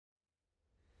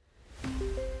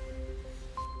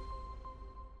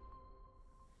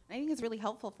think it's really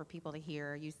helpful for people to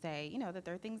hear you say, you know, that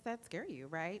there are things that scare you,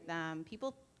 right?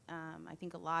 I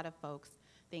think a lot of folks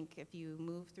think if you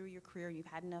move through your career, you've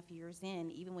had enough years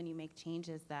in, even when you make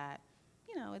changes that,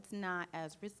 you know, it's not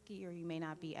as risky or you may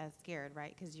not be as scared,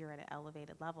 right? Because you're at an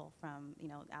elevated level from, you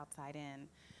know, outside in.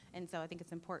 And so I think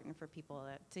it's important for people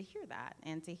to hear that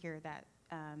and to hear that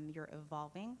you're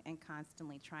evolving and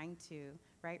constantly trying to,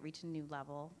 right, reach a new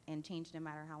level and change no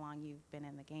matter how long you've been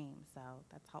in the game. So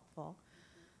that's helpful.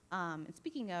 And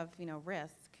speaking of, you know,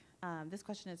 risk, this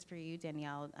question is for you,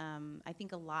 Danielle. I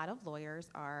think a lot of lawyers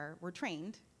we're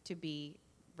trained to be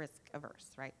risk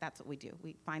averse, right? That's what we do.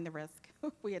 We find the risk,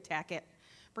 we attack it,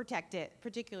 protect it,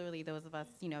 particularly those of us,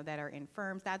 you know, that are in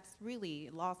firms. That's really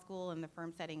law school and the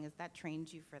firm setting that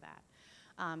trains you for that.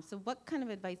 So what kind of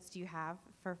advice do you have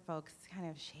for folks kind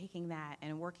of shaking that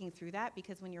and working through that?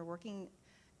 Because when you're working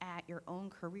at your own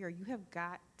career, you have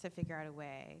got to figure out a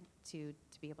way to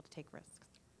be able to take risks.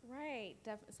 Right.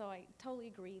 So I totally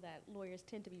agree that lawyers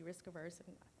tend to be risk averse,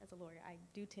 and as a lawyer, I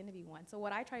do tend to be one. So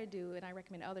what I try to do, and I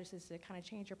recommend others, is to kind of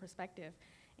change your perspective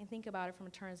and think about it from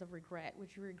terms of regret.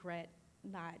 Would you regret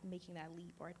not making that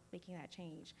leap or making that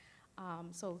change?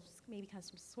 So maybe kind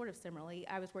of sort of similarly,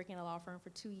 I was working at a law firm for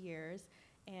 2 years,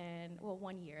 and well,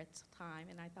 1 year at the time,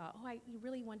 and I thought, oh, I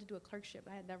really wanted to do a clerkship.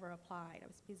 I had never applied. I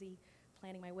was busy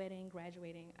planning my wedding,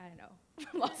 graduating, I don't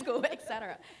know, law school, et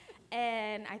cetera.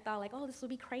 And I thought, like, oh, this would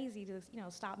be crazy to, you know,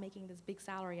 stop making this big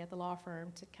salary at the law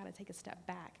firm to kind of take a step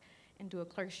back and do a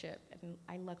clerkship. And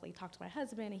I luckily talked to my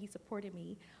husband, and he supported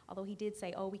me, although he did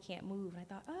say, oh, we can't move. And I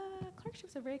thought,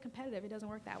 clerkships are very competitive. It doesn't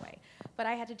work that way. But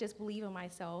I had to just believe in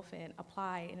myself and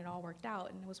apply, and it all worked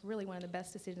out. And it was really one of the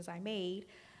best decisions I made.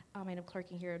 I ended up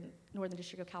clerking here in Northern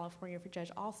District of California for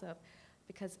Judge Alsop,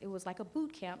 because it was like a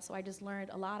boot camp, so I just learned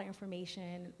a lot of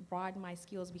information, broadened my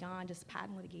skills beyond just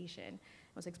patent litigation,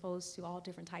 was exposed to all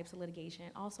different types of litigation,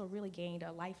 also really gained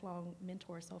a lifelong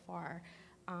mentor so far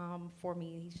for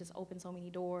me. He's just opened so many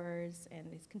doors,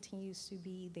 and he continues to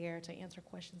be there to answer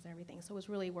questions and everything, so it was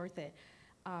really worth it.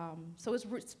 So it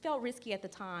felt risky at the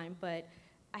time, but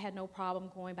I had no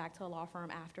problem going back to a law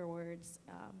firm afterwards,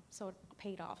 so it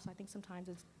paid off. So I think sometimes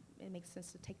it makes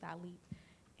sense to take that leap,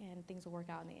 and things will work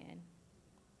out in the end.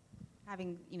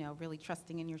 Having, you know, really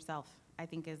trusting in yourself, I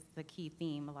think, is the key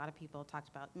theme. A lot of people talked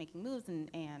about making moves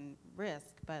and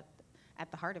risk, but at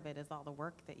the heart of it is all the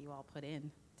work that you all put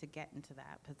in to get into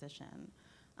that position.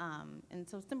 And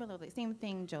so similarly, same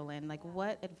thing, Jolen, like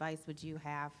what advice would you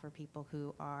have for people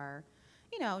who are,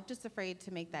 you know, just afraid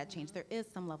to make that change? There is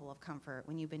some level of comfort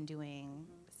when you've been doing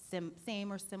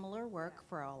same or similar work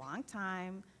for a long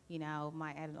time. You know,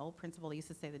 I had an old principal used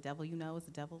to say, the devil you know is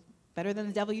the devil, better than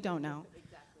the devil you don't know.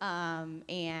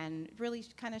 And really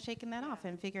kind of shaking that off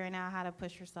and figuring out how to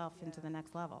push yourself into the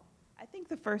next level. I think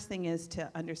the first thing is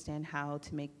to understand how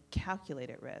to make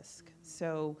calculated risk.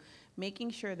 So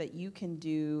making sure that you can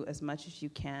do as much as you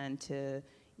can to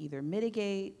either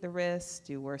mitigate the risk,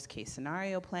 do worst case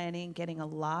scenario planning, getting a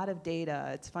lot of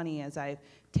data. It's funny, as I've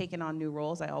taken on new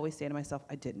roles, I always say to myself,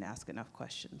 I didn't ask enough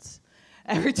questions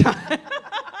every time.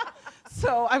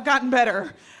 So I've gotten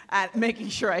better at making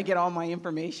sure I get all my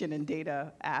information and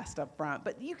data asked up front.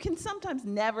 But you can sometimes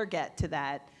never get to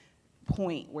that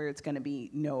point where it's going to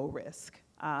be no risk.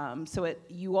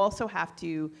 You also have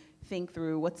to think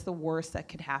through what's the worst that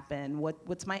could happen,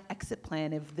 what's my exit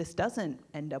plan if this doesn't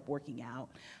end up working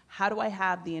out? How do I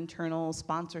have the internal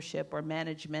sponsorship or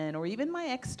management or even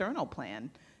my external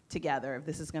plan together if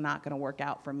this is not going to work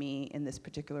out for me in this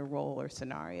particular role or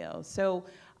scenario? So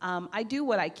I do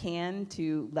what I can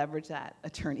to leverage that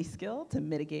attorney skill to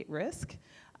mitigate risk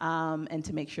and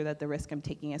to make sure that the risk I'm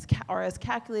taking are as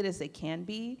calculated as they can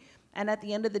be, and at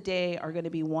the end of the day are going to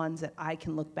be ones that I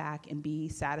can look back and be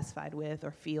satisfied with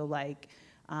or feel like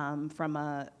from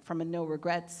a no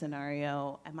regrets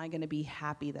scenario, am I going to be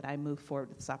happy that I moved forward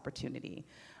with this opportunity?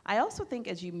 I also think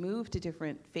as you move to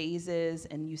different phases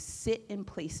and you sit in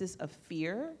places of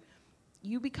fear,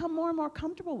 you become more and more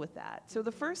comfortable with that. So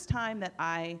the first time that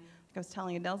like I was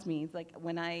telling Adelmis, like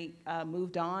when I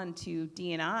moved on to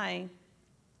D&I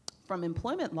from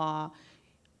employment law,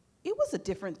 it was a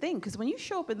different thing, because when you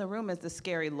show up in the room as the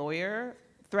scary lawyer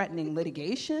threatening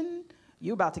litigation,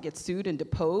 you're about to get sued and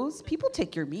deposed, people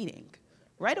take your meeting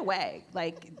right away.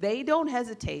 Like, they don't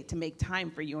hesitate to make time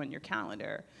for you on your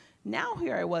calendar. Now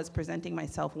here I was presenting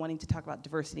myself wanting to talk about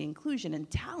diversity, inclusion, and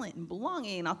talent, and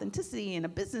belonging, and authenticity in a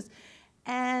business,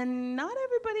 and not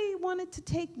everybody wanted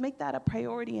to make that a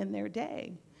priority in their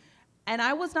day. And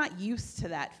I was not used to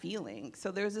that feeling.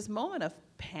 So there's this moment of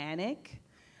panic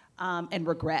and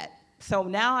regret. So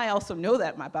now I also know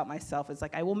that about myself. It's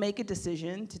like I will make a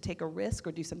decision to take a risk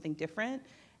or do something different,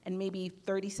 and maybe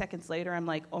 30 seconds later, I'm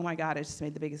like, oh my God, I just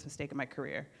made the biggest mistake of my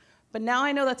career. But now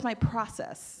I know that's my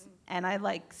process, and I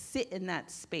like sit in that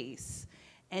space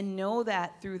and know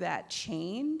that through that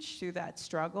change, through that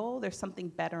struggle, there's something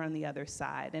better on the other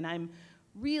side. And I'm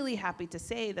really happy to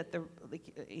say that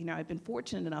I've been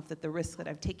fortunate enough that the risks that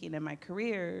I've taken in my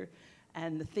career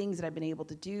and the things that I've been able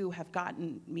to do have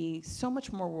gotten me so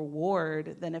much more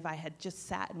reward than if I had just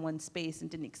sat in one space and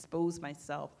didn't expose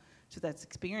myself to those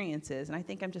experiences. And I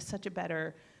think I'm just such a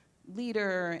better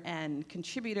leader and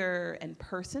contributor and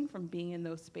person from being in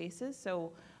those spaces.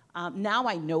 So now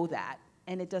I know that,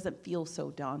 and it doesn't feel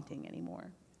so daunting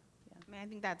anymore. Yeah. I mean, I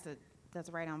think that's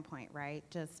right on point, right?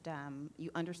 Just you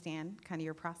understand kind of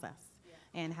your process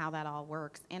and how that all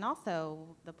works. And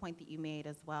also the point that you made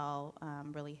as well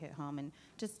really hit home, and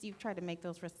just you've tried to make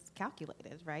those risks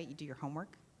calculated, right? You do your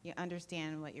homework, you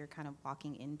understand what you're kind of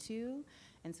walking into,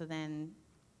 and so then,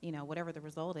 you know, whatever the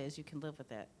result is, you can live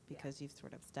with it because you've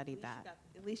sort of studied that.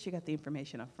 At least you got the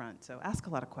information up front, so ask a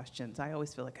lot of questions. I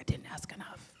always feel like I didn't ask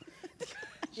enough.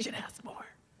 You should ask more.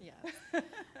 Yes.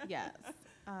 Yes.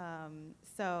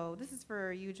 So this is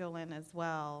for you, Jolen, as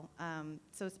well.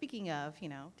 So speaking of, you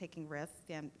know, taking risks,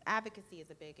 and advocacy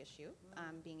is a big issue,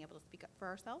 being able to speak up for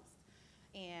ourselves,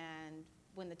 and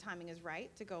when the timing is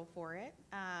right to go for it.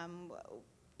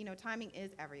 You know, timing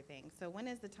is everything. So when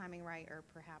is the timing right, or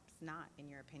perhaps not, in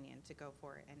your opinion, to go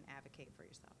for it and advocate for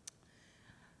yourself?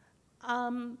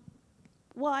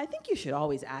 Well, I think you should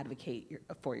always advocate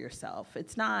for yourself.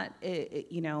 It's not,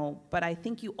 you know, but I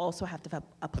think you also have to have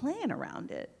a plan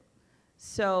around it.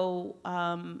 So,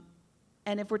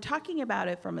 and if we're talking about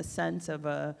it from a sense of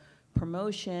a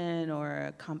promotion or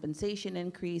a compensation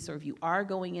increase, or if you are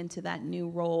going into that new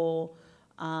role,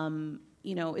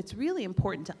 you know, it's really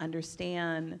important to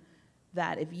understand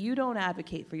that if you don't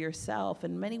advocate for yourself,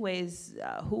 in many ways,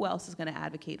 who else is going to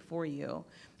advocate for you?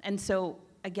 And so,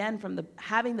 again, from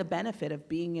having the benefit of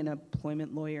being an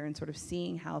employment lawyer and sort of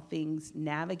seeing how things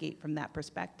navigate from that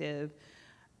perspective,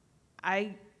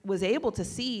 I was able to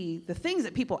see the things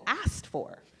that people asked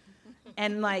for.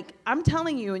 And like, I'm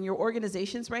telling you, in your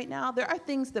organizations right now, there are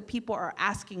things that people are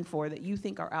asking for that you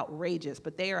think are outrageous,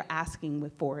 but they are asking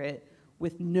for it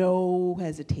with no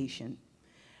hesitation.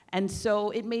 And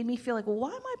so it made me feel like, well, why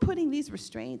am I putting these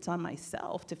restraints on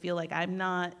myself to feel like I'm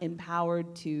not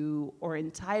empowered to or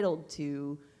entitled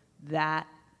to that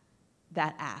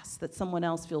ask that someone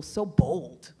else feels so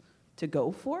bold to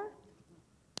go for?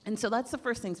 And so that's the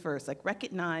first things first, like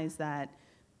recognize that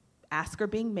asks are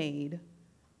being made.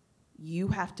 You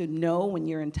have to know when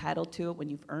you're entitled to it, when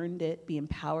you've earned it, be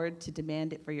empowered to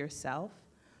demand it for yourself.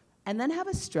 And then have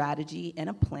a strategy and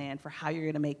a plan for how you're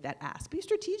gonna make that ask. Be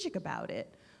strategic about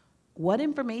it. What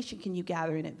information can you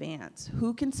gather in advance?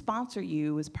 Who can sponsor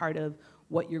you as part of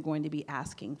what you're going to be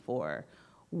asking for?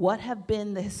 What have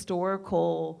been the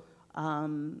historical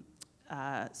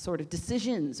sort of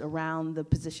decisions around the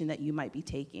position that you might be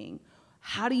taking?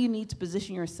 How do you need to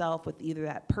position yourself with either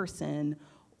that person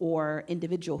or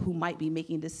individual who might be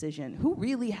making a decision? Who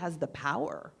really has the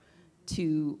power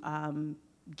to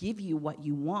give you what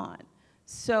you want?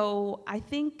 So I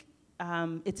think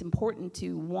it's important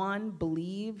to, one,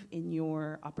 believe in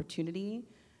your opportunity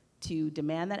to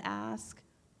demand that ask,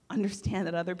 understand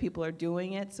that other people are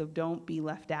doing it, so don't be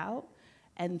left out.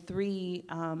 And three,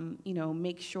 you know,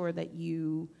 make sure that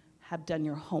you have done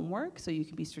your homework so you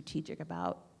can be strategic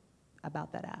about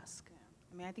that ask. Yeah.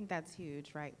 I mean, I think that's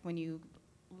huge, right? When you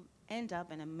end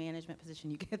up in a management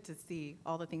position, you get to see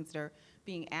all the things that are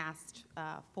being asked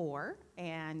for,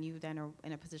 and you then are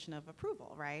in a position of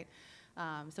approval, right?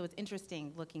 So it's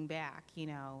interesting looking back, you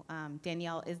know.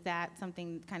 Danielle, is that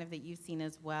something kind of that you've seen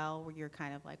as well, where you're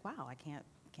kind of like, wow, I can't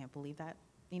believe that?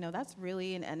 You know, that's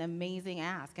really an amazing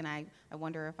ask, and I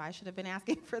wonder if I should have been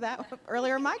asking for that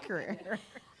earlier in my career.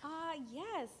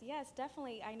 Yes,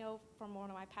 definitely. I know from one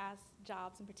of my past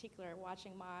jobs in particular,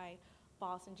 watching my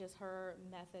boss and just her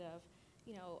method of,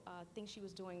 you know, things she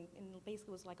was doing, and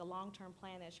basically was like a long-term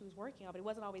plan that she was working on, but it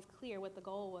wasn't always clear what the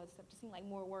goal was. It just seemed like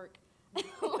more work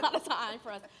a lot of time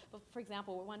for us. But for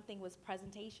example, one thing was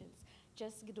presentations,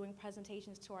 just doing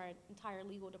presentations to our entire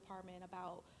legal department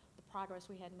about the progress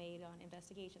we had made on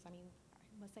investigations. I mean,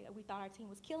 I must say, we thought our team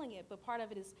was killing it, but part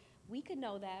of it is we could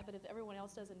know that, but if everyone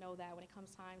else doesn't know that, when it comes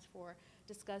times for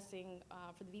discussing,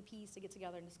 for the VPs to get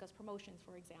together and discuss promotions,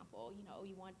 for example, you know,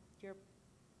 you want your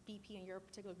VP in your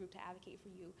particular group to advocate for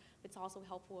you. It's also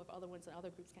helpful if other ones in other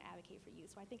groups can advocate for you.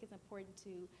 So I think it's important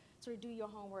to sort of do your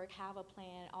homework, have a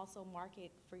plan, also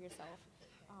market for yourself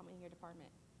in your department.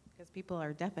 Because people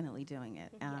are definitely doing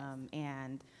it. Yes.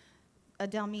 And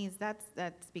Adelmis,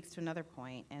 that speaks to another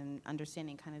point, and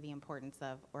understanding kind of the importance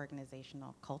of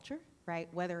organizational culture, right?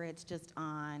 Whether it's just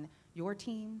on your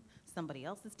team, somebody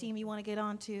else's team you want to get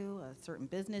onto, a certain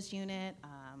business unit.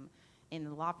 In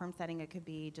the law firm setting, it could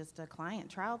be just a client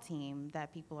trial team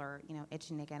that people are,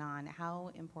 itching to get on.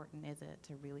 How important is it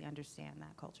to really understand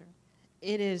that culture?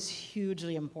 It is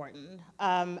hugely important.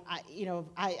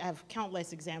 I have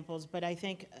countless examples, but I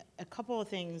think a couple of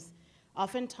things.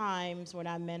 Oftentimes, when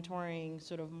I'm mentoring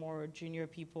sort of more junior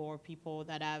people or people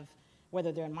that have,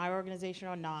 whether they're in my organization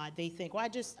or not, they think, well,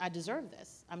 I deserve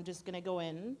this. I'm just going to go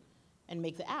in and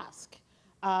make the ask.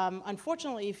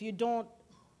 Unfortunately, if you don't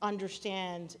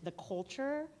understand the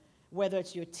culture, whether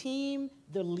it's your team,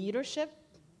 the leadership,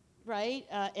 right,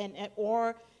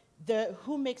 or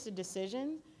who makes the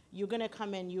decision, you're going to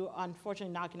come in, you're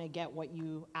unfortunately not going to get what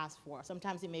you asked for.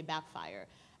 Sometimes it may backfire.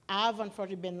 I've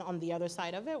unfortunately been on the other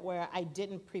side of it where I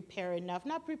didn't prepare enough,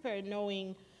 not prepared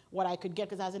knowing what I could get,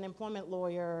 because as an employment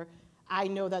lawyer, I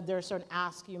know that there are certain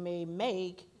asks you may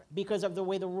make because of the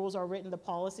way the rules are written, the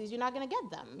policies, you're not going to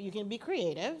get them. You can be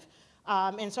creative.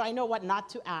 And so I know what not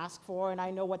to ask for, and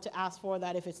I know what to ask for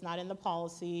that if it's not in the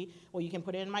policy, well, you can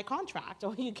put it in my contract,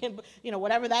 or you can,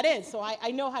 whatever that is. So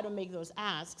I know how to make those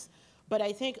asks. But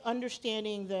I think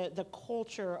understanding the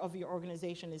culture of your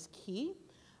organization is key.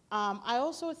 I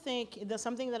also think there's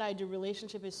something that I do,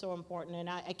 relationship is so important, and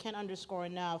I can't underscore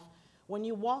enough. When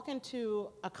you walk into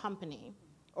a company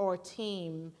or a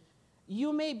team,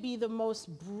 you may be the most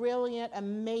brilliant,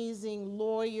 amazing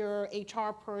lawyer,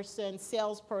 HR person,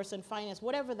 salesperson, finance,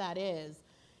 whatever that is.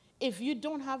 If you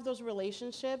don't have those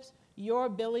relationships, your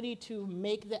ability to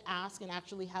make the ask and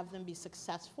actually have them be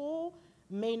successful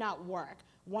may not work.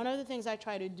 One of the things I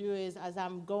try to do is, as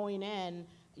I'm going in,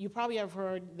 you probably have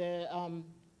heard the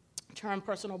term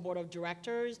personal board of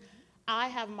directors. I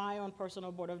have my own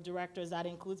personal board of directors that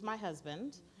includes my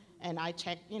husband. And I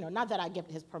check, not that I get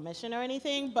his permission or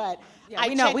anything, but yeah,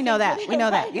 we know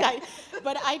that. Yeah.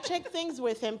 But I check things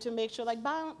with him to make sure,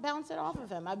 bounce it off of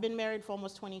him. I've been married for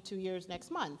almost 22 years next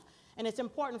month. And it's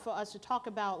important for us to talk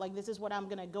about, this is what I'm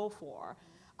going to go for.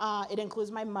 It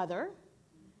includes my mother.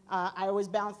 I always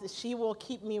balance this. She will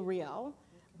keep me real.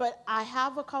 But I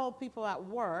have a couple people at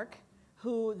work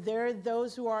who they're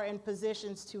those who are in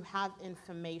positions to have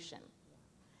information.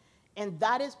 And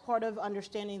that is part of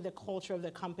understanding the culture of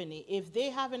the company. If they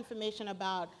have information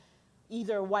about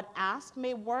either what ask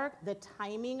may work, the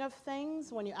timing of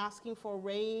things, when you're asking for a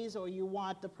raise or you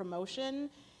want the promotion,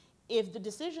 if the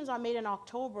decisions are made in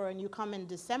October and you come in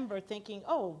December thinking,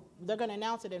 oh, they're going to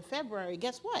announce it in February,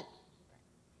 guess what?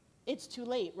 It's too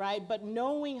late, right? But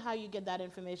knowing how you get that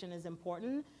information is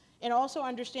important, and also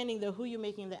understanding who you're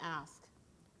making the ask.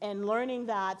 And learning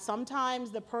that sometimes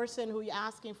the person who you're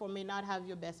asking for may not have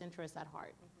your best interest at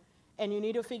heart. And you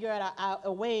need to figure out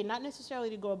a way, not necessarily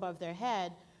to go above their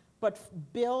head, but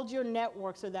build your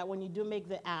network so that when you do make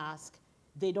the ask,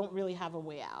 they don't really have a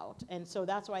way out. And so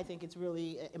that's why I think it's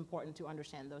really important to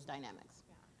understand those dynamics.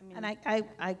 Yeah. And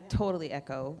I totally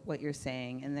echo what you're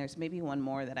saying. And there's maybe one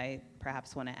more that I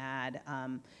perhaps want to add.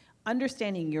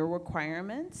 Understanding your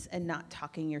requirements and not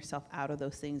talking yourself out of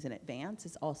those things in advance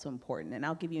is also important. And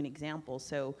I'll give you an example.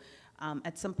 So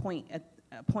at some point, at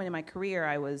a point in my career,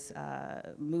 I was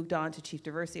moved on to Chief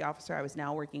Diversity Officer. I was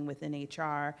now working within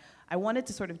HR. I wanted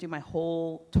to sort of do my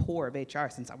whole tour of HR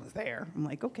since I was there. I'm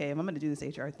like, okay, if I'm going to do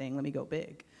this HR thing, let me go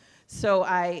big. So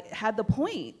I had the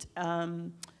point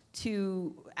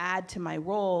to add to my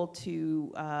role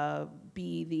to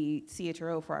be the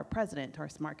CHRO for our president, our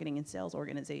marketing and sales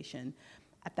organization.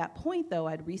 At that point, though,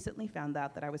 I'd recently found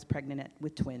out that I was pregnant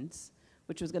with twins,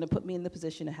 which was going to put me in the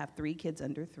position to have 3 kids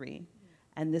under 3.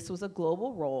 And this was a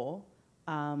global role,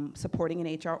 supporting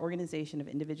an HR organization of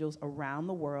individuals around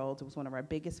the world. It was one of our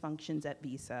biggest functions at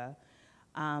Visa.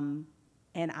 And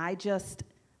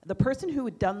the person who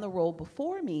had done the role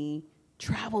before me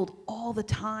traveled all the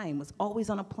time, was always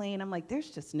on a plane. I'm like,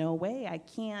 there's just no way, I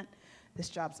can't, this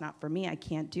job's not for me, I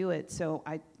can't do it. So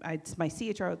my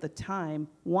CHRO at the time,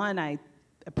 one, I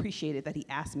appreciated that he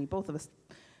asked me. Both of us,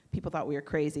 people thought we were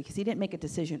crazy because he didn't make a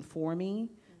decision for me.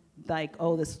 Like,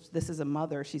 oh, this is a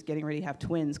mother, she's getting ready to have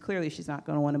twins. Clearly she's not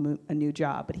gonna want a new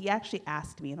job. But he actually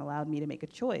asked me and allowed me to make a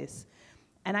choice.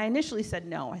 And I initially said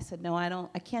no. I said, no,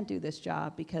 I can't do this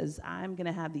job because I'm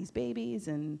gonna have these babies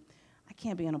and I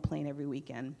can't be on a plane every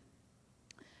weekend.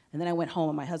 And then I went home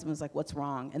and my husband was like, what's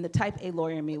wrong? And the type A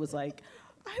lawyer in me was like,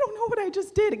 I don't know what I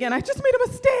just did. Again, I just made a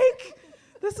mistake.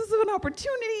 This is an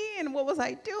opportunity, and what was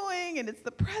I doing? And it's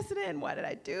the president, why did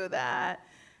I do that?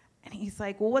 And he's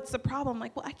like, well, what's the problem? I'm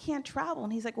like, well, I can't travel.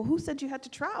 And he's like, well, who said you had to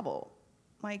travel?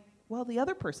 I'm like, well, the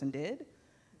other person did.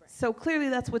 Right. So clearly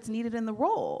that's what's needed in the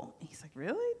role. He's like,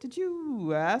 really? Did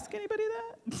you ask anybody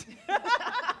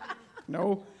that?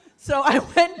 No. So I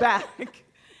went back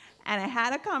and I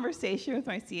had a conversation with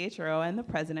my CHRO and the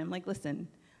president. I'm like, listen,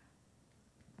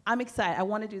 I'm excited. I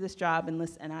want to do this job, and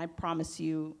listen, and I promise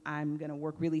you I'm going to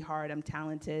work really hard. I'm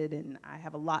talented, and I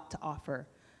have a lot to offer.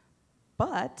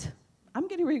 But I'm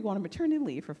getting ready to go on a maternity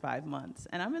leave for 5 months,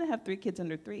 and I'm going to have 3 kids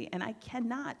under 3, and I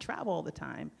cannot travel all the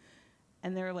time.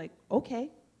 And they're like,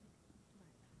 okay.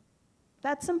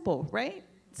 That's simple, right?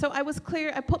 So I was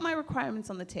clear. I put my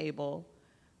requirements on the table,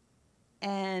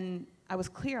 and I was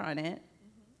clear on it.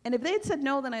 And if they had said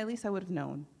no, then at least I would have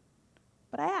known.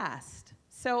 But I asked.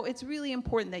 So it's really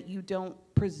important that you don't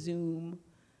presume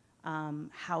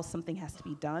how something has to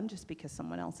be done just because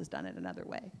someone else has done it another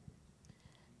way.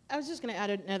 I was just going to add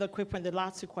another quick point. The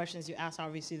last 2 questions you asked,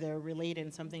 obviously, they're related,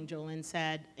 and something Jolen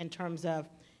said in terms of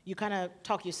you kind of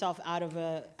talk yourself out of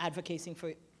advocating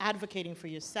for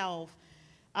yourself.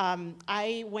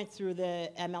 I went through the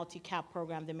MLT CAP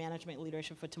program, the Management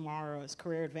Leadership for Tomorrow's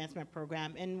Career Advancement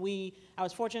Program, and I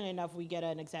was fortunate enough we get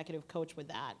an executive coach with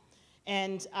that.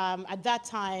 And at that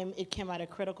time, it came at a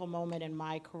critical moment in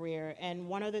my career, and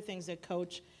one of the things that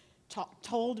coach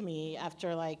told me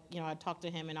after, like, I talked to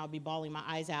him and I'll be bawling my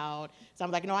eyes out. So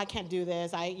I'm like, no, I can't do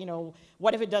this.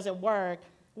 What if it doesn't work?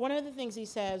 One of the things he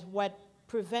says, what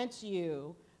prevents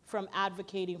you from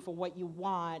advocating for what you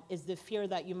want is the fear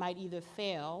that you might either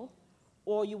fail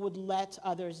or you would let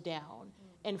others down.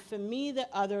 And for me, the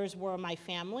others were my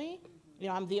family.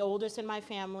 I'm the oldest in my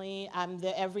family. I'm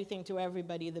the everything to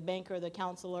everybody, the banker, the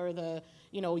counselor,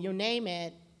 you name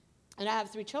it. And I have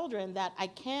 3 children that I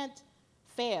can't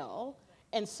fail.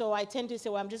 And so I tend to say,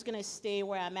 well, I'm just going to stay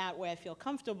where I'm at, where I feel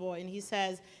comfortable. And he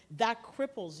says, that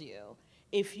cripples you.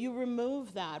 If you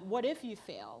remove that, what if you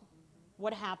fail?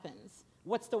 What happens?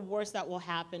 What's the worst that will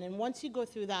happen? And once you go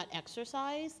through that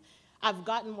exercise, I've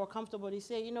gotten more comfortable to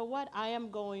say, you know what, I am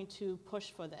going to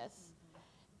push for this.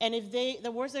 And if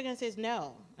the worst they're going to say is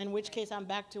no, in which case I'm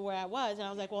back to where I was. And I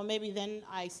was like, well, maybe then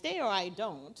I stay or I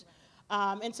don't.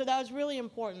 And so that was really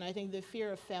important. I think the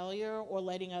fear of failure or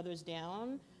letting others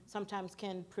down sometimes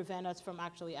can prevent us from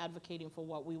actually advocating for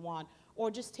what we want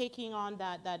or just taking on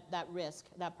that risk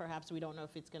that perhaps we don't know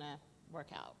if it's going to work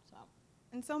out.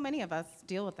 And so many of us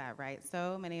deal with that, right?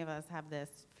 So many of us have this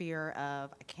fear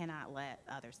of, I cannot let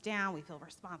others down. We feel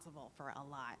responsible for a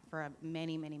lot, for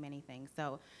many, many, many things.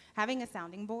 So having a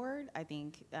sounding board, I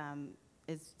think,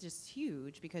 is just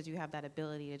huge because you have that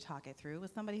ability to talk it through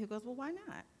with somebody who goes, well, why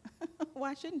not?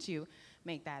 Why shouldn't you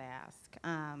make that ask?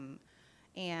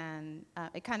 And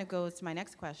it kind of goes to my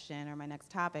next question or my next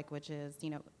topic, which is,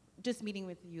 just meeting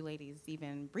with you ladies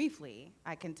even briefly,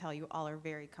 I can tell you all are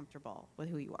very comfortable with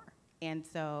who you are. And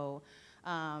so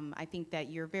I think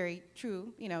that you're very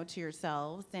true, to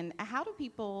yourselves. And how do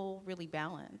people really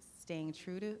balance staying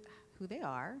true to who they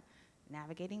are,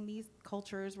 navigating these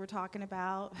cultures we're talking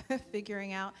about,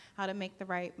 figuring out how to make the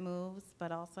right moves,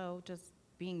 but also just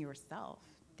being yourself?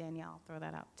 Danielle, I'll throw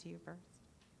that out to you first.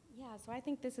 Yeah, so I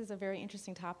think this is a very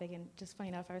interesting topic. And just funny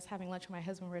enough, I was having lunch with my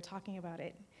husband, we were talking about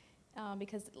it.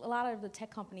 Because a lot of the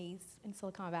tech companies in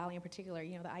Silicon Valley in particular,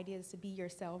 the idea is to be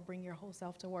yourself, bring your whole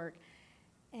self to work.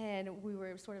 And we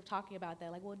were sort of talking about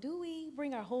that, like, well, do we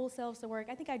bring our whole selves to work?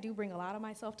 I think I do bring a lot of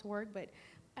myself to work, but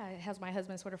as my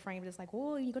husband sort of framed it, it's like,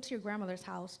 well, you go to your grandmother's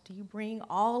house, do you bring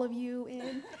all of you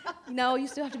in? You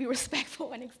still have to be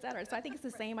respectful and et cetera. So I think it's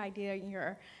the same idea in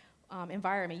your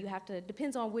environment. You have to,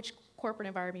 depends on which corporate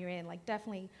environment you're in, like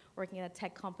definitely working at a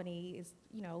tech company is,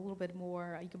 a little bit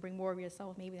more, you can bring more of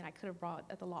yourself maybe than I could have brought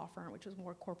at the law firm, which was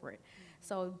more corporate.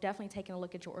 So definitely taking a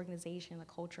look at your organization, the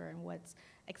culture, and what's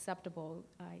acceptable,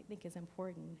 I think is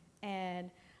important.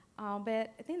 And,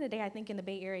 but at the end of the day, I think in the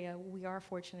Bay Area, we are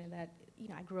fortunate that,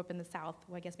 I grew up in the South,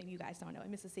 well, I guess maybe you guys don't know, in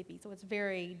Mississippi, so it's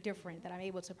very different that I'm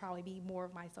able to probably be more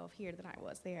of myself here than I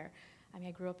was there. I mean,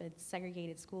 I grew up in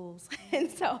segregated schools,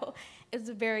 and so it's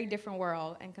a very different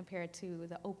world, and compared to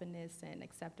the openness and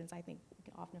acceptance I think we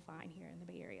can often find here in the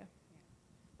Bay Area.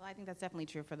 Well, I think that's definitely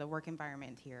true for the work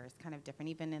environment here. It's kind of different,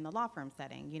 even in the law firm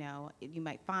setting. You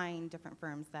might find different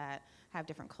firms that have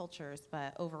different cultures,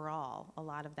 but overall, a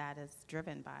lot of that is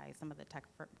driven by some of the tech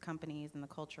companies and the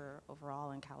culture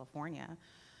overall in California.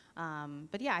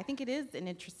 But yeah, I think it is an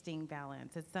interesting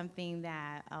balance. It's something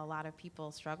that a lot of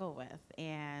people struggle with,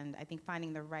 and I think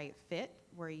finding the right fit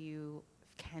where you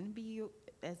can be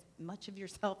as much of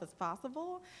yourself as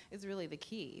possible is really the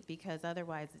key, because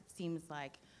otherwise it seems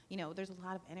like, there's a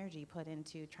lot of energy put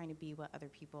into trying to be what other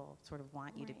people sort of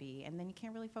want you to be, and then you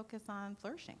can't really focus on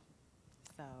flourishing.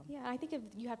 So Yeah, I think if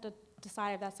you have to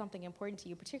decide if that's something important to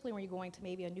you, particularly when you're going to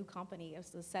maybe a new company,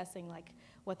 is assessing like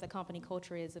what the company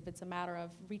culture is. If it's a matter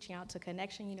of reaching out to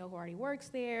connection, you know, who already works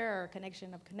there, or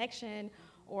connection,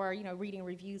 or, you know, reading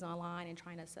reviews online and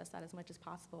trying to assess that as much as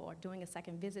possible, or doing a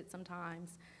second visit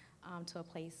sometimes to a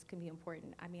place can be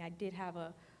important. I mean, I did have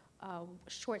a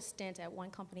short stint at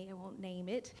one company, I won't name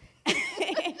it,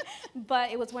 but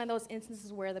it was one of those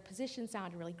instances where the position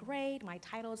sounded really great, my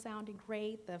title sounded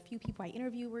great, the few people I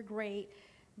interviewed were great,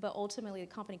 but ultimately the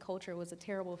company culture was a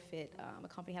terrible fit. The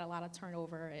company had a lot of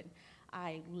turnover, and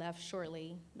I left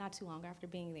shortly, not too long after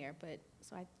being there, but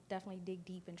so I definitely dig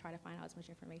deep and try to find out as much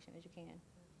information as you can.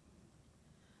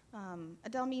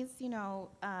 Adelmis, you know,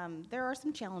 there are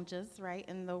some challenges, right,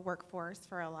 in the workforce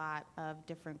for a lot of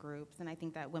different groups, and I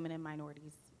think that women and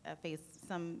minorities face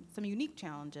some unique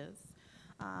challenges.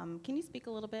 Can you speak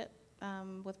a little bit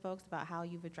with folks about how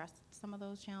you've addressed some of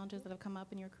those challenges that have come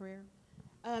up in your career?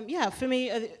 Yeah, for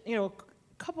me, you know,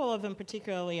 a couple of them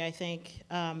particularly, I think.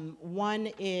 One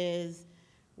is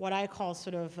what I call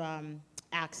sort of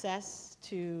access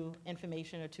to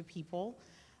information or to people.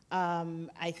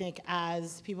 I think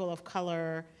as people of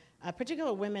color,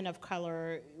 particularly women of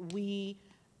color, we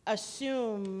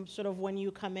assume sort of when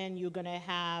you come in, you're going to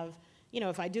have, you know,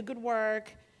 if I do good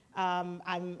work,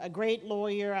 I'm a great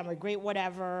lawyer, I'm a great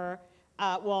whatever,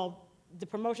 well, the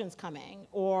promotion's coming,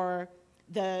 or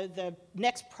the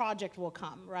next project will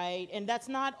come, right? And that's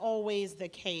not always the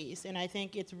case. And I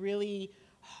think it's really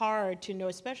hard to know,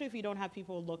 especially if you don't have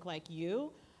people who look like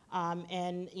you.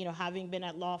 And you know, having been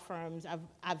at law firms,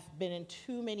 I've been in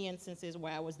too many instances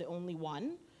where I was the only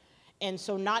one. And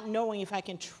so not knowing if I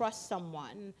can trust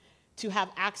someone to have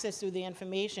access to the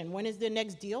information. When is the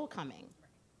next deal coming,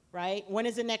 right? When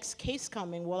is the next case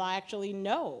coming? Will I actually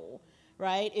know,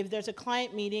 right? If there's a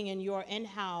client meeting and you're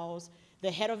in-house,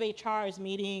 the head of HR is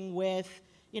meeting with,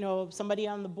 you know, somebody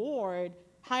on the board,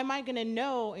 how am I gonna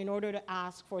know in order to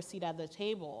ask for a seat at the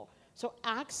table? So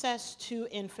access to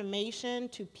information,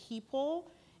 to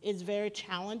people, is very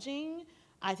challenging,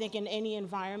 I think, in any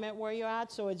environment where you're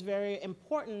at. So it's very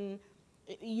important.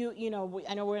 You know,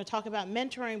 I know we're going to talk about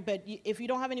mentoring, but if you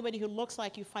don't have anybody who looks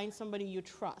like you, find somebody you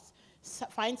trust.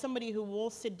 Find somebody who will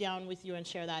sit down with you and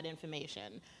share that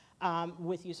information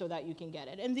with you so that you can get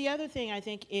it. And the other thing I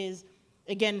think is,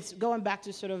 again, going back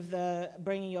to sort of the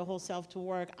bringing your whole self to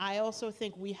work, I also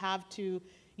think you have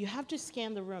to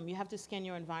scan the room. You have to scan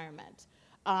your environment.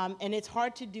 And it's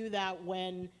hard to do that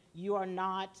when you are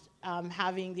not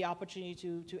having the opportunity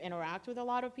to interact with a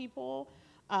lot of people.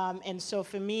 And so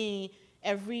for me,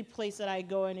 every place that I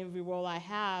go and every role I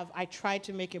have, I try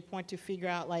to make a point to figure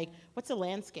out, like, what's the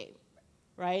landscape,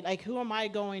 right? Like, who am I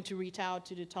going to reach out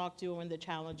to talk to when the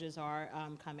challenges are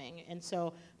coming? And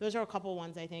so those are a couple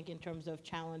ones, I think, in terms of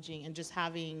challenging and just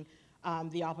having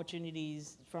the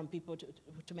opportunities from people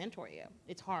to mentor you.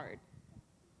 It's hard.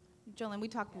 Jolen, we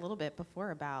talked a little bit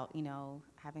before about, you know,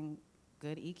 having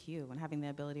good EQ and having the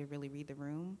ability to really read the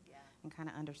room and kind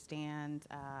of understand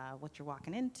what you're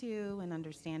walking into and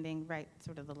understanding, right,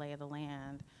 sort of the lay of the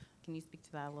land. Can you speak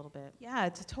to that a little bit? Yeah,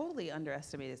 it's a totally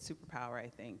underestimated superpower, I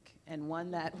think, and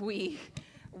one that we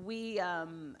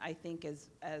I think,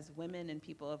 as women and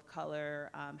people of color,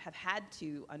 have had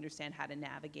to understand how to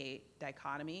navigate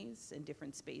dichotomies in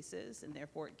different spaces, and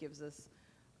therefore it gives us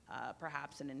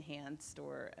perhaps an enhanced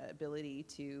or ability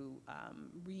to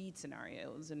read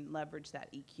scenarios and leverage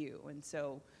that EQ. And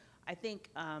so I think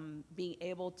being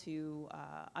able to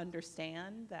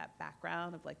understand that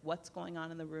background of, like, what's going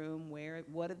on in the room,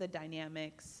 what are the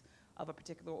dynamics of a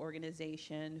particular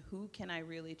organization, who can I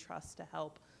really trust to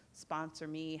help sponsor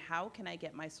me, how can I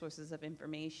get my sources of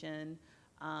information,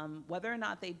 whether or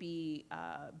not they be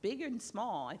big and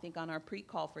small. I think on our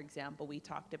pre-call, for example, we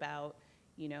talked about,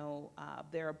 you know,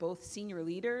 there are both senior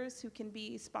leaders who can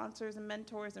be sponsors and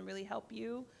mentors and really help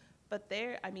you. But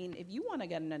I mean, if you want to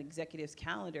get on an executive's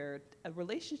calendar, a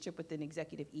relationship with an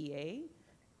executive EA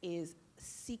is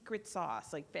secret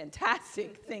sauce, like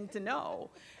fantastic thing to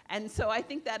know. And so I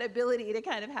think that ability to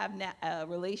kind of have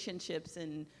relationships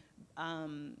and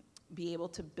be able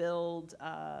to build,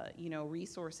 you know,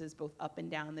 resources both up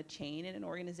and down the chain in an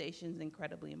organization is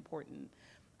incredibly important.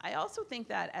 I also think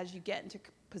that as you get into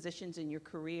positions in your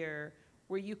career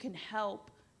where you can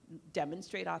help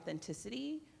demonstrate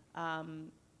authenticity,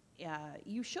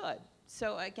 you should.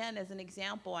 So again, as an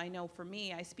example, I know for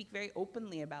me, I speak very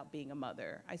openly about being a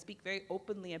mother. I speak very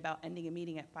openly about ending a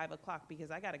meeting at 5 o'clock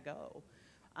because I gotta go.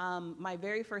 My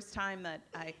very first time that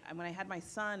when I had my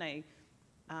son, I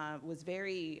was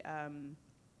very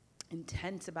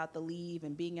intense about the leave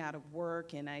and being out of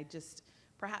work, and I just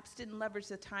perhaps didn't leverage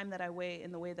the time that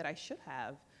in the way that I should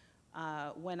have.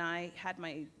 When I had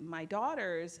my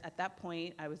daughters, at that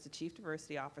point, I was the chief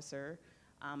diversity officer.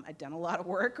 I'd done a lot of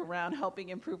work around helping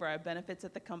improve our benefits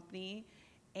at the company,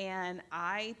 and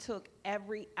I took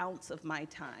every ounce of my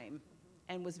time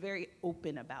and was very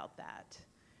open about that.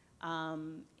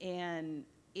 And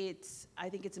I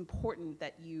think it's important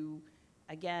that you,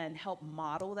 again, help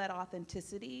model that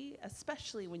authenticity,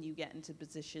 especially when you get into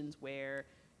positions where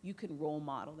you can role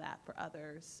model that for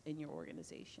others in your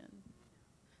organization.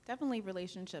 Definitely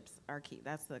relationships are key.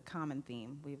 That's the common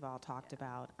theme we've all talked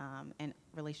about. And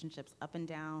relationships up and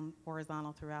down,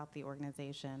 horizontal throughout the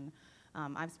organization.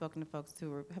 I've spoken to folks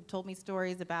who have told me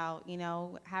stories about,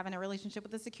 having a relationship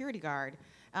with a security guard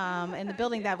in the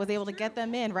building that was able to get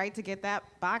them in, right, to get that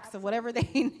box of whatever they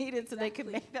needed so they could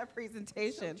make that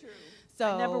presentation. So true.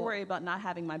 So I never worry about not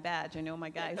having my badge. I know my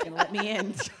guy's going to let me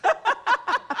in.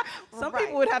 Some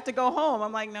people would have to go home.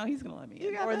 I'm like, no, he's going to let me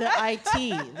in. Or the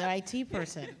IT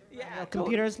person. Yeah, Your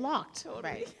computer's locked.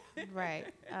 Totally. Right.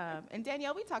 And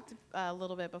Danielle, we talked a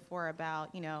little bit before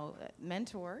about,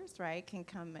 mentors, right, can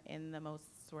come in the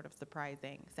most sort of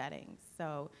surprising settings.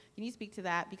 So can you speak to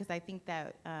that? Because I think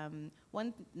that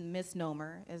one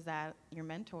misnomer is that your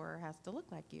mentor has to look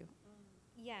like you.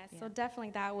 Yeah, Yeah. so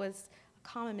definitely that was a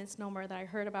common misnomer that I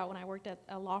heard about when I worked at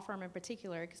a law firm in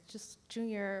particular, because just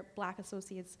junior black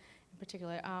associates in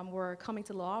particular were coming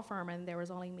to the law firm, and there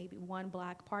was only maybe one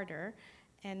black partner.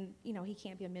 And, he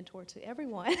can't be a mentor to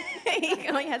everyone. He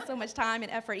only had so much time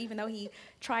and effort, even though he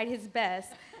tried his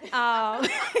best. But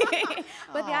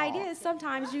the idea is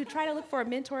sometimes you try to look for a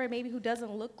mentor maybe who doesn't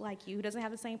look like you, who doesn't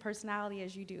have the same personality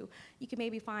as you do. You can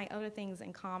maybe find other things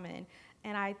in common.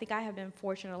 And I think I have been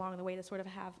fortunate along the way to sort of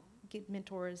get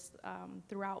mentors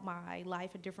throughout my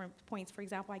life at different points. For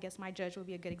example, I guess my judge would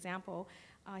be a good example.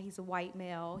 He's a white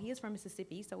male. He is from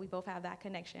Mississippi, so we both have that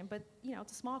connection. But,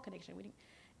 it's a small connection. We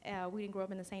didn't grow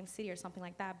up in the same city or something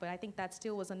like that, but I think that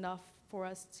still was enough for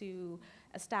us to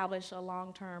establish a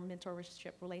long-term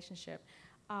mentorship relationship.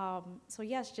 So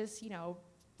yes, just,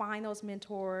 find those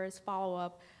mentors, follow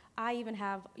up. I even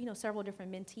have, several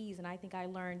different mentees, and I think I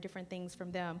learned different things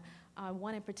from them.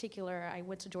 One in particular, I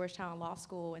went to Georgetown Law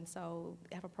School, and so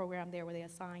they have a program there where they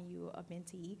assign you a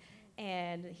mentee.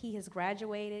 And he has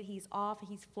graduated, he's off,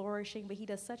 he's flourishing, but he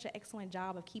does such an excellent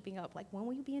job of keeping up. Like, when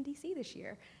will you be in DC this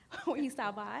year? Will you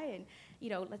stop by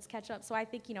and, let's catch up. So I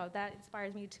think, that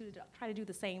inspires me to try to do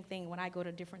the same thing when I go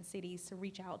to different cities, to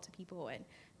reach out to people and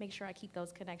make sure I keep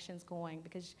those connections going,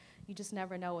 because you just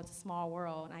never know. It's a small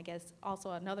world. And I guess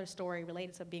also another story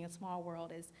related to being a small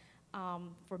world is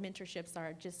for mentorships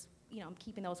are just,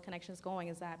 keeping those connections going,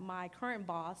 is that my current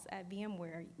boss at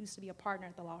VMware used to be a partner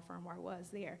at the law firm where I was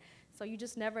there. So you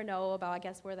just never know about, I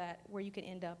guess, where you can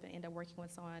end up working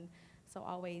with someone. So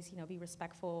always, be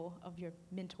respectful of your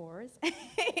mentors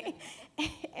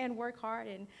and work hard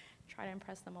and try to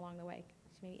impress them along the way.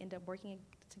 Maybe end up working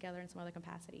together in some other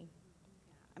capacity.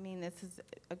 I mean, this is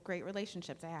a great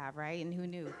relationship to have, right? And who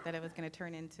knew that it was going to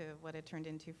turn into what it turned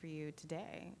into for you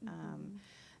today? Mm-hmm.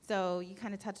 So you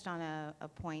kind of touched on a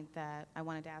point that I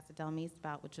wanted to ask Adelmis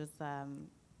about, which was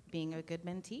being a good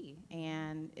mentee.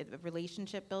 And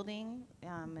relationship building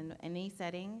in any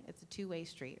setting, it's a two-way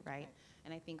street, right?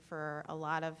 And I think for a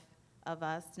lot of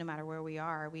us, no matter where we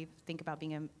are, we think about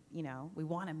being we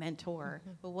want a mentor.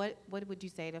 Mm-hmm. But what would you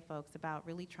say to folks about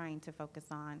really trying to focus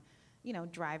on,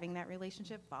 driving that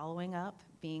relationship, following up,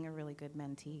 being a really good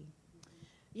mentee?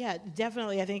 Yeah,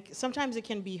 definitely. I think sometimes it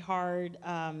can be hard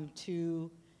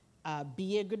to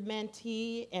be a good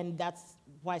mentee, and that's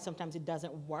why sometimes it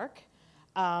doesn't work.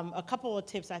 A couple of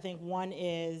tips, I think. One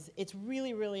is it's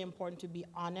really, really important to be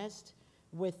honest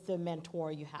with the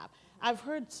mentor you have. I've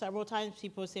heard several times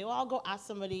people say, well, I'll go ask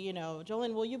somebody,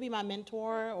 Jolen, will you be my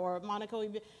mentor? Or Monica, will you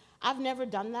be? I've never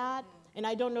done that, and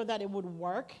I don't know that it would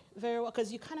work very well,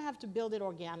 because you kind of have to build it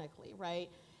organically, right?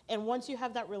 And once you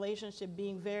have that relationship,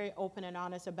 being very open and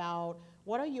honest about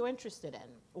what are you interested in?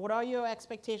 What are your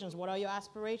expectations? What are your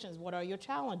aspirations? What are your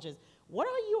challenges? What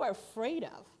are you afraid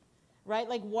of, right?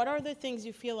 Like, what are the things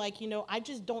you feel like, I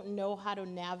just don't know how to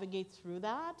navigate through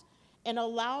that? And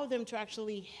allow them to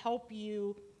actually help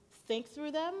you think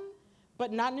through them,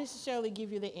 but not necessarily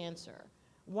give you the answer.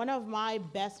 One of my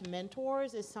best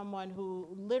mentors is someone who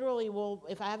literally will,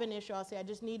 if I have an issue, I'll say, I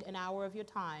just need an hour of your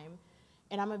time.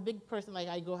 And I'm a big person, like,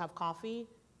 I go have coffee.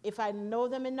 If I know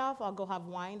them enough, I'll go have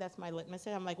wine. That's my litmus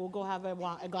test. I'm like, we'll go have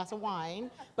a glass of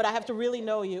wine, but I have to really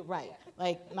know you, right?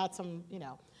 Like, not some,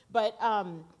 But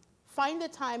find the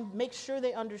time, make sure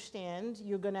they understand.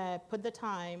 You're gonna put the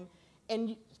time,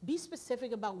 and be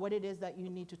specific about what it is that you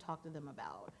need to talk to them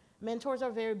about. Mentors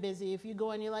are very busy. If you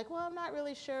go and you're like, well, I'm not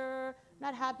really sure,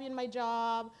 not happy in my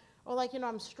job, or like,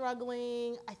 I'm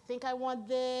struggling, I think I want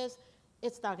this,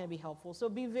 it's not gonna be helpful. So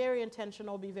be very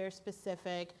intentional, be very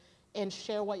specific, and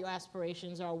share what your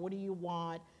aspirations are, what do you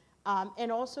want,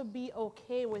 and also be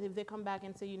okay with if they come back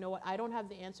and say, you know what, I don't have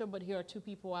the answer, but here are 2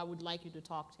 people I would like you to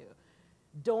talk to.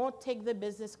 Don't take the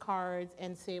business cards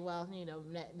and say, well,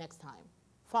 next time.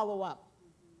 Follow up.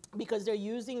 Because they're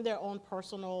using their own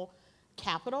personal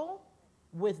capital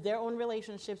with their own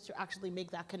relationships to actually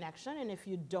make that connection. And if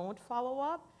you don't follow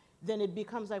up, then it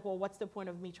becomes like, well, what's the point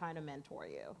of me trying to mentor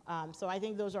you? So I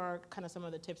think those are kind of some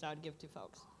of the tips I would give to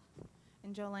folks.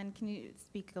 And Jolen, can you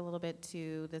speak a little bit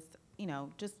to this,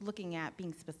 just looking at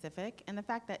being specific and the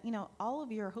fact that, all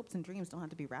of your hopes and dreams don't have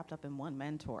to be wrapped up in one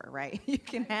mentor, right? You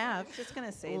can have. I was just going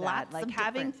to say lots that. Like of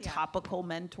having different, yeah. topical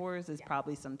mentors is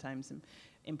probably sometimes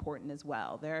important as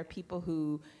well. There are people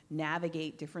who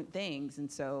navigate different things.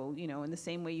 And so, in the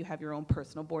same way you have your own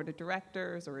personal board of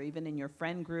directors, or even in your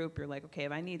friend group, you're like, okay,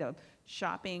 if I need a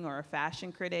shopping or a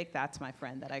fashion critic, that's my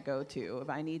friend that I go to. If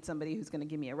I need somebody who's going to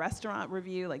give me a restaurant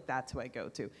review, like that's who I go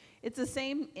to. It's the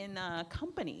same in a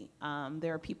company.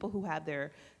 There are people who have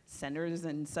their centers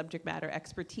and subject matter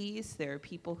expertise. There are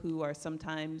people who are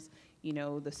sometimes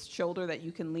the shoulder that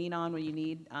you can lean on when you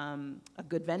need a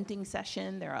good venting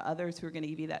session. There are others who are going to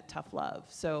give you that tough love.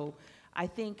 So I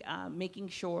think making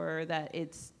sure that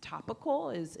it's topical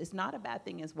is not a bad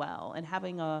thing as well. And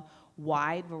having a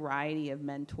wide variety of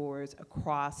mentors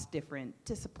across different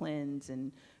disciplines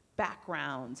and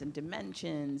backgrounds and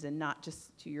dimensions, and not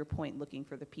just, to your point, looking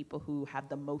for the people who have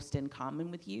the most in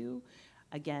common with you,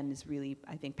 again, is really,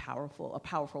 I think, a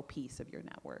powerful piece of your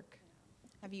network.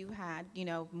 Have you had,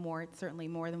 certainly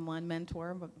more than one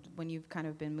mentor when you've kind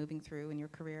of been moving through in your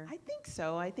career? I think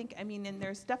so. And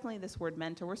there's definitely this word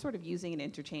mentor. We're sort of using it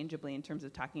interchangeably in terms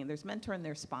of talking. There's mentor and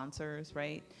there's sponsors,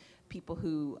 right? People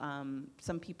who,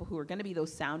 some people who are going to be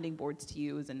those sounding boards to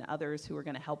use, and others who are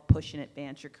going to help push and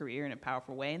advance your career in a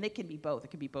powerful way. And they can be both.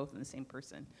 It can be both in the same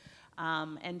person.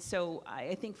 And so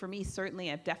I think for me,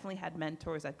 certainly, I've definitely had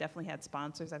mentors. I've definitely had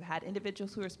sponsors. I've had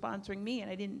individuals who are sponsoring me,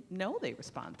 and I didn't know they were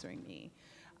sponsoring me.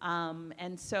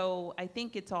 And so I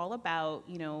think it's all about,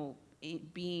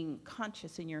 being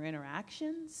conscious in your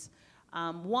interactions.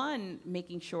 One,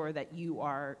 making sure that you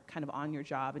are kind of on your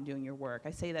job and doing your work.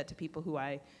 I say that to people who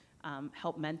I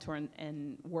help mentor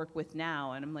and work with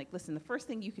now. And I'm like, listen, the first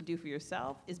thing you can do for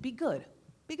yourself is be good.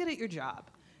 Be good at your job.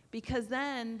 Because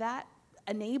then that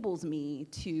enables me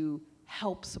to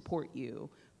help support you,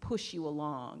 push you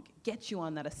along, get you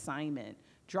on that assignment,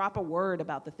 drop a word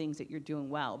about the things that you're doing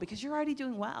well, because you're already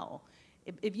doing well.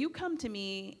 If you come to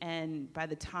me and by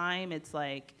the time it's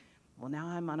like, well, now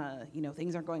I'm on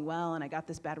things aren't going well and I got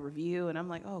this bad review, and I'm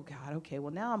like, oh God, okay,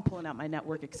 well now I'm pulling out my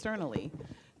network externally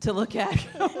to look at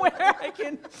where I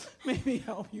can maybe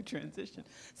help you transition.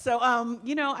 So,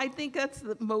 I think that's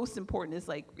the most important, is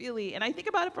like really, and I think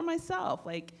about it for myself,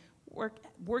 like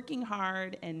working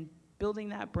hard and building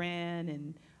that brand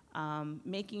and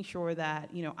making sure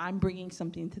that, I'm bringing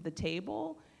something to the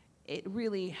table. It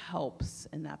really helps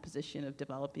in that position of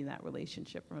developing that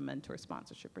relationship from a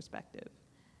mentor-sponsorship perspective.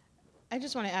 I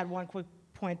just want to add one quick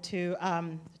point to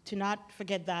not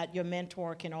forget that your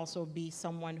mentor can also be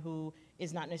someone who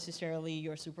is not necessarily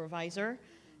your supervisor.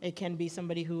 It can be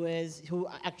somebody who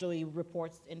actually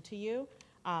reports into you.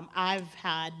 I've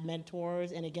had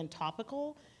mentors, and again,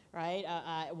 topical, right?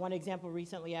 One example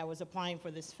recently, I was applying for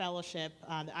this fellowship,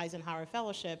 the Eisenhower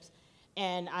Fellowships,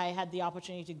 and I had the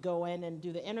opportunity to go in and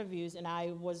do the interviews, and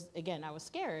I was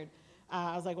scared.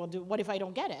 I was like, well, what if I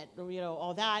don't get it?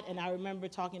 All that. And I remember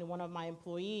talking to one of my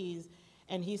employees,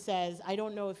 and he says, I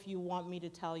don't know if you want me to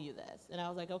tell you this. And I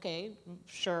was like, okay,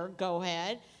 sure, go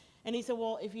ahead. And he said,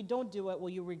 well, if you don't do it, will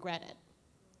you regret it?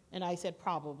 And I said,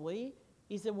 probably.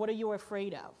 He said, what are you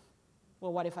afraid of?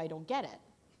 Well, what if I don't get it?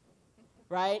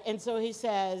 Right? And so he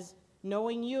says,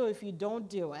 knowing you, if you don't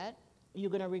do it, you're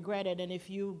going to regret it. And if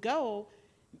you go,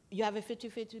 you have a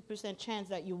 50% chance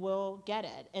that you will get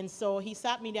it. And so he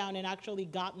sat me down and actually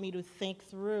got me to think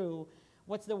through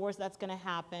what's the worst that's going to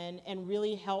happen, and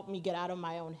really helped me get out of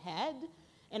my own head.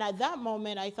 And at that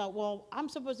moment, I thought, well, I'm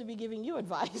supposed to be giving you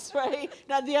advice, right?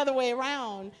 Not the other way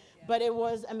around. Yeah. But it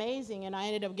was amazing, and I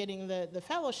ended up getting the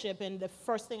fellowship. And the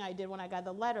first thing I did when I got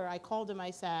the letter, I called him,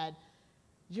 I said,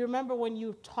 do you remember when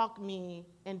you talked me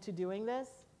into doing this?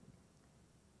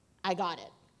 I got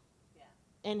it.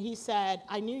 And he said,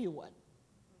 I knew you would.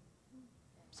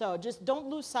 So just don't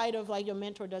lose sight of, like, your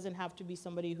mentor doesn't have to be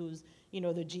somebody who's, the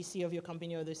GC of your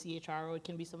company or the CHRO. It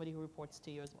can be somebody who reports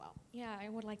to you as well. Yeah, I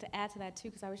would like to add to that too,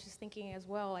 because I was just thinking as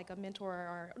well, like a mentor,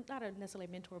 or not necessarily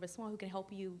a mentor, but someone who can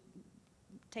help you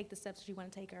take the steps that you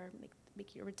want to take, or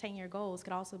retain your goals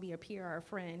could also be a peer or a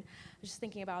friend. I was just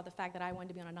thinking about the fact that I wanted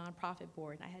to be on a nonprofit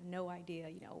board, and I had no idea,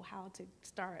 how to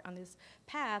start on this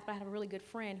path, but I had a really good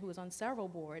friend who was on several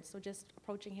boards, so just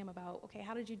approaching him about, okay,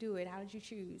 how did you do it? How did you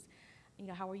choose?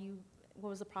 What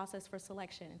was the process for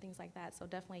selection and things like that? So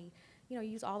definitely,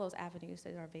 use all those avenues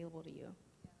that are available to you.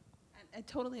 I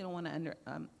totally don't want to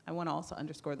I want to also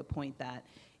underscore the point that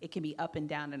it can be up and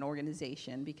down an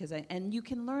organization and you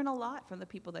can learn a lot from the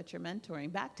people that you're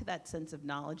mentoring. Back to that sense of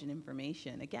knowledge and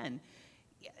information. Again,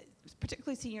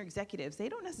 particularly senior executives, they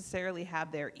don't necessarily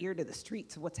have their ear to the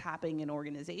streets of what's happening in an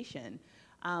organization.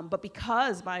 But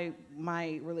because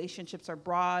my relationships are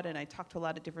broad and I talk to a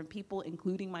lot of different people,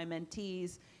 including my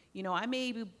mentees, I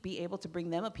may be able to bring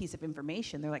them a piece of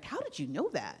information. They're like, how did you know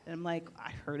that? And I'm like,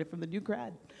 I heard it from the new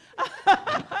grad.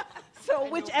 So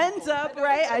which ends up,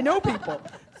 right? I know people.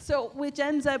 So which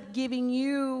ends up giving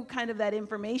you kind of that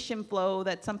information flow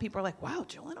that some people are like, wow,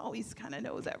 Jolen always kind of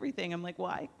knows everything. I'm like,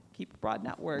 well, I keep a broad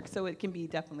network. So it can be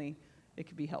it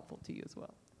could be helpful to you as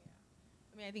well.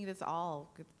 I mean, I think that's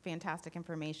all fantastic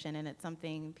information, and it's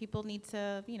something people need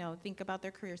to, think about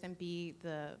their careers and be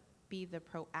the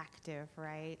proactive,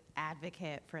 right,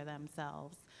 advocate for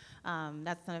themselves.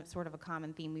 That's sort of a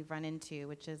common theme we've run into,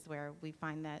 which is where we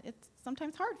find that it's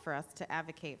sometimes hard for us to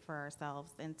advocate for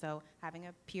ourselves. And so having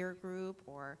a peer group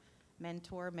or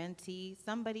mentor, mentee,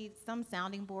 some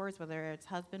sounding boards, whether it's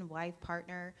husband, wife,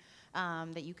 partner,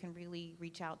 that you can really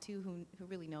reach out to who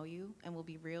really know you and will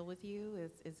be real with you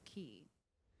is key.